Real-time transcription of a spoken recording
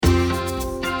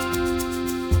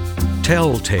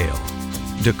Telltale,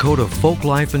 Dakota Folk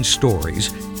Life and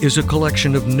Stories is a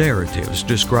collection of narratives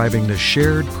describing the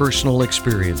shared personal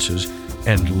experiences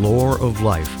and lore of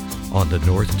life on the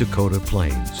North Dakota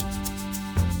plains.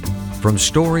 From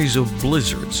stories of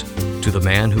blizzards to the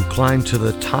man who climbed to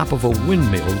the top of a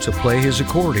windmill to play his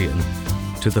accordion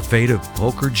to the fate of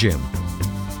Poker Jim,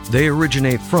 they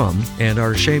originate from and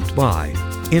are shaped by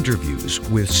interviews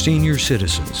with senior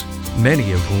citizens,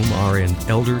 many of whom are in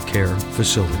elder care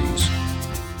facilities.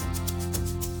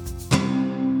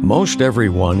 Most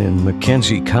everyone in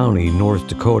McKenzie County, North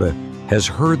Dakota, has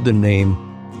heard the name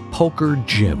Poker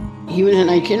Jim. He was an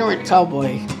itinerant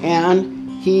cowboy,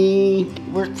 and he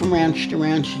worked from ranch to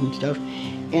ranch and stuff,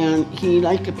 and he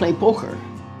liked to play poker.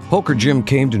 Poker Jim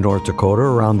came to North Dakota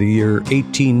around the year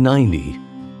 1890.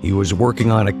 He was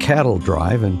working on a cattle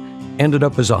drive and ended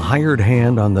up as a hired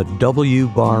hand on the W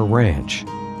Bar Ranch.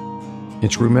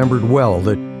 It's remembered well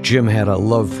that Jim had a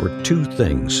love for two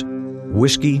things,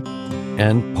 whiskey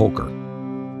and poker.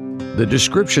 The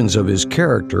descriptions of his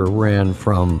character ran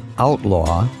from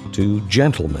outlaw to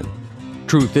gentleman.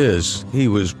 Truth is, he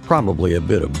was probably a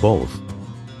bit of both.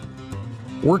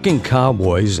 Working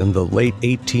cowboys in the late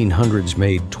 1800s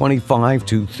made $25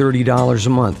 to $30 a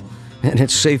month, and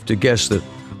it's safe to guess that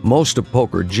most of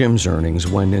Poker Jim's earnings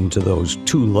went into those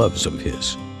two loves of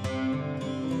his.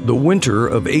 The winter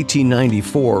of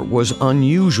 1894 was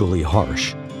unusually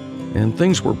harsh, and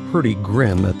things were pretty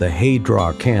grim at the hay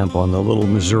draw camp on the Little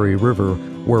Missouri River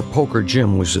where Poker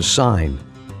Jim was assigned.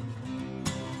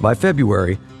 By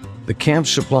February, the camp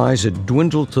supplies had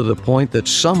dwindled to the point that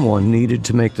someone needed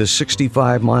to make the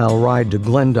 65-mile ride to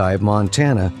Glendive,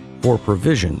 Montana for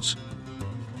provisions.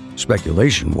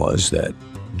 Speculation was that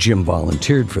Jim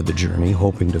volunteered for the journey,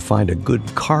 hoping to find a good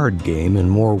card game and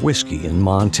more whiskey in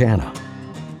Montana.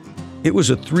 It was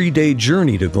a 3-day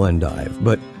journey to Glendive,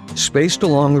 but spaced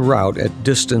along the route at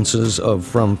distances of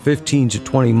from 15 to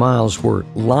 20 miles were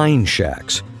line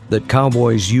shacks that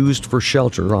cowboys used for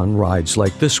shelter on rides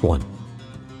like this one.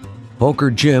 Poker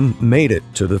Jim made it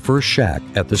to the first shack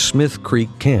at the Smith Creek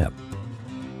camp.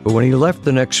 But when he left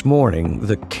the next morning,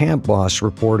 the camp boss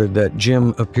reported that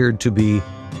Jim appeared to be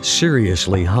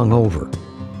seriously hungover.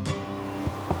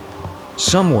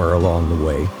 Somewhere along the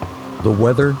way, the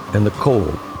weather and the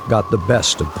cold got the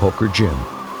best of Poker Jim.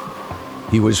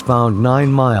 He was found 9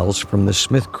 miles from the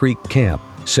Smith Creek camp,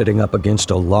 sitting up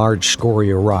against a large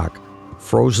scoria rock,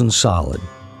 frozen solid,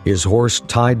 his horse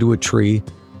tied to a tree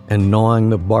and gnawing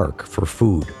the bark for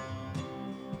food.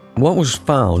 What was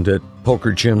found at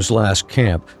Poker Jim's last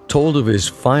camp told of his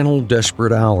final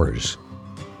desperate hours.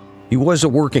 He was a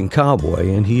working cowboy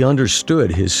and he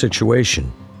understood his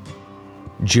situation.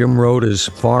 Jim rode as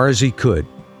far as he could,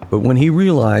 but when he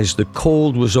realized the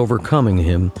cold was overcoming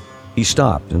him, he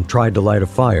stopped and tried to light a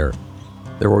fire.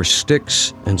 There were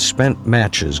sticks and spent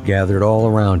matches gathered all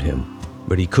around him,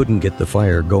 but he couldn't get the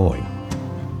fire going.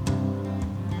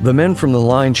 The men from the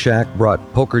line shack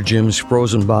brought Poker Jim's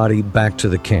frozen body back to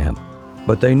the camp,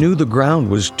 but they knew the ground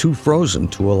was too frozen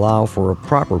to allow for a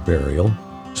proper burial,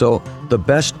 so the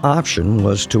best option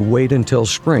was to wait until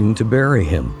spring to bury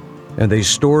him, and they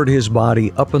stored his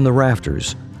body up in the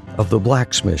rafters of the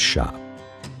blacksmith shop.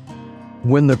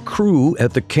 When the crew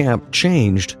at the camp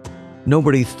changed,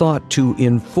 nobody thought to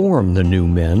inform the new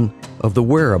men of the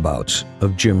whereabouts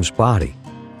of Jim's body.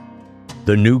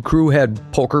 The new crew had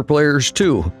poker players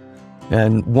too,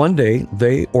 and one day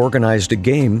they organized a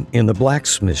game in the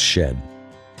blacksmith shed.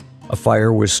 A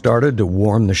fire was started to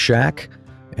warm the shack,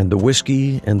 and the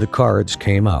whiskey and the cards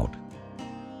came out.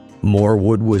 More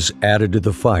wood was added to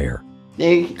the fire.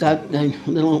 They got the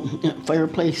little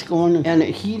fireplace going, and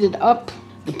it heated up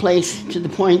the place to the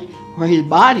point where his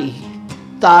body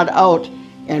thawed out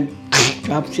and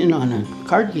drops in on a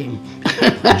card game.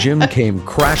 Jim came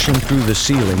crashing through the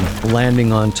ceiling,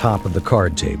 landing on top of the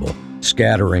card table,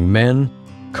 scattering men,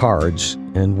 cards,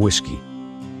 and whiskey.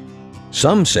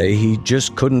 Some say he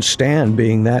just couldn't stand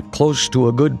being that close to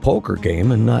a good poker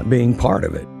game and not being part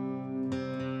of it.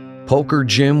 Poker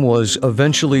Jim was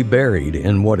eventually buried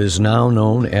in what is now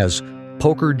known as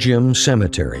Poker Jim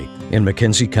Cemetery in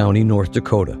McKenzie County, North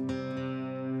Dakota.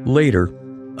 Later,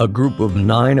 a group of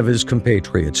 9 of his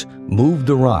compatriots moved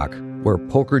the rock where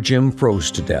Poker Jim froze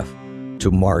to death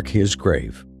to mark his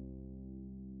grave.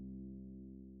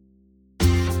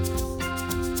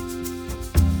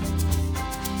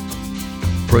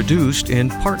 Produced in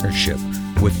partnership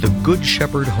with the Good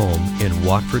Shepherd Home in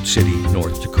Watford City,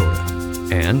 North Dakota,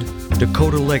 and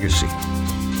Dakota Legacy.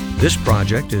 This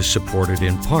project is supported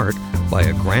in part by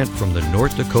a grant from the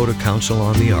North Dakota Council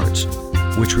on the Arts,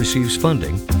 which receives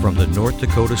funding from the North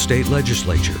Dakota State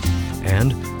Legislature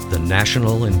and the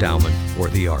National Endowment for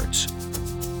the Arts.